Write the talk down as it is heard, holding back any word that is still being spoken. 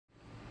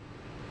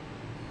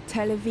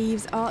Tel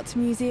Aviv's Art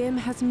Museum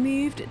has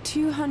moved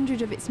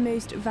 200 of its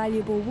most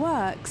valuable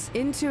works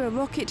into a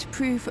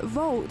rocket-proof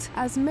vault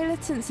as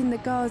militants in the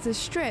Gaza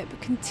Strip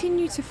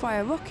continue to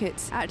fire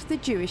rockets at the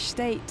Jewish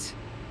state.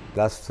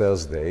 Last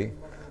Thursday,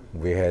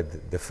 we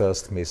had the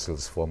first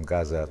missiles from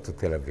Gaza to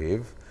Tel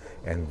Aviv,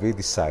 and we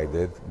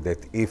decided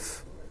that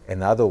if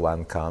another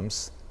one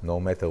comes, no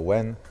matter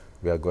when,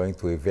 we are going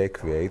to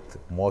evacuate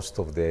most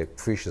of the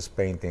precious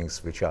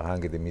paintings which are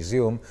hung in the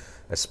museum,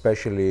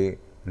 especially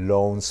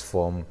loans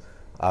from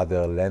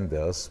other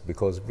lenders,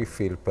 because we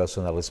feel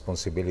personal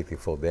responsibility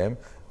for them.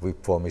 We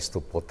promise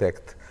to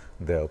protect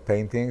their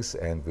paintings,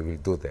 and we will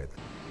do that.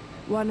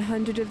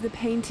 100 of the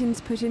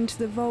paintings put into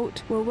the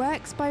vault were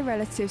works by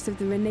relatives of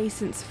the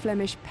Renaissance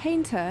Flemish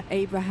painter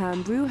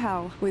Abraham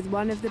Brueghel, with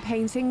one of the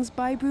paintings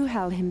by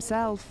Brueghel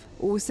himself.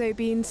 Also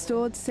being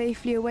stored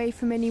safely away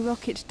from any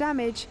rocket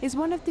damage is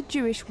one of the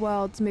Jewish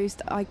world's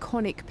most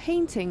iconic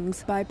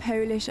paintings by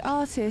Polish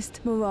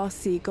artist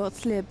Maurycy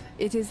Gottlieb.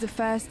 It is the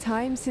first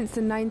time since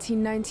the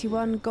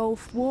 1991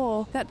 Gulf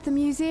War that the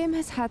museum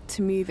has had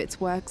to move its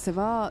works of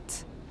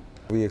art.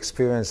 We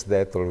experienced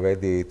that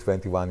already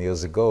 21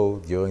 years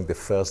ago during the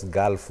first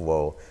Gulf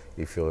War,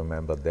 if you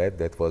remember that.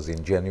 That was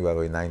in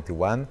January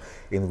 '91,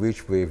 in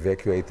which we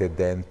evacuated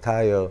the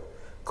entire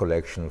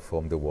collection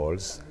from the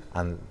walls.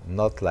 And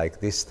not like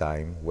this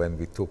time, when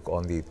we took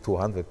only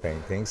 200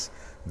 paintings,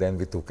 then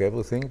we took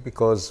everything,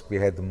 because we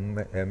had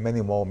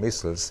many more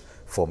missiles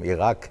from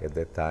Iraq at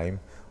that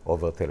time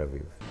over Tel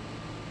Aviv.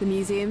 The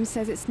museum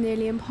says it's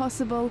nearly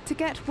impossible to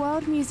get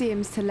world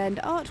museums to lend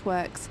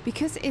artworks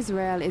because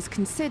Israel is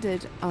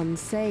considered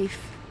unsafe.